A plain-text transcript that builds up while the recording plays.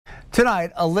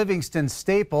Tonight, a Livingston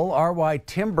staple, RY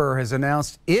Timber, has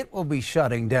announced it will be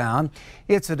shutting down.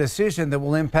 It's a decision that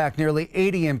will impact nearly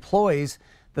 80 employees.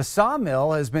 The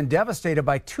sawmill has been devastated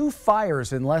by 2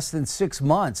 fires in less than 6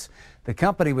 months. The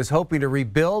company was hoping to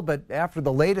rebuild, but after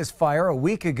the latest fire a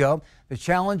week ago, the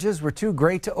challenges were too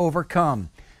great to overcome.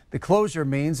 The closure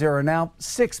means there are now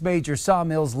 6 major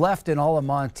sawmills left in all of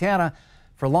Montana.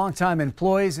 For longtime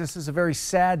employees, this is a very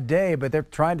sad day, but they're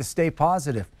trying to stay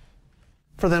positive.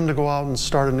 For them to go out and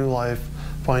start a new life,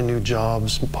 find new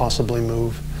jobs, and possibly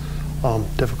move,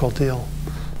 difficult deal.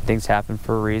 Things happen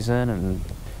for a reason, and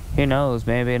who knows,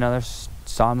 maybe another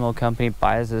sawmill company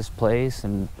buys this place,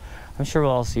 and I'm sure we'll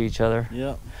all see each other.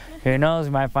 Yeah. Who knows,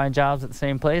 we might find jobs at the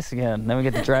same place again. Then we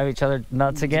get to drive each other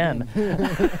nuts again.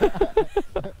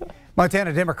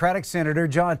 Montana Democratic Senator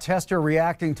John Tester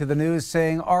reacting to the news,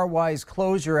 saying RY's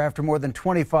closure after more than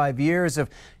 25 years of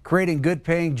creating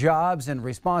good-paying jobs and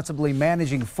responsibly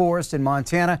managing forests in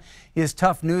Montana is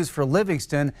tough news for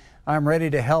Livingston. I'm ready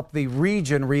to help the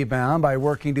region rebound by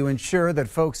working to ensure that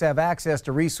folks have access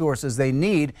to resources they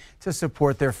need to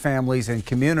support their families and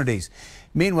communities.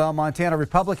 Meanwhile, Montana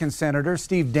Republican Senator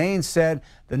Steve Daines said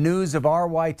the news of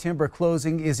RY Timber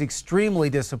closing is extremely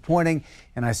disappointing,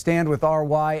 and I stand with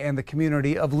RY and the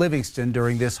community of Livingston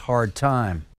during this hard time.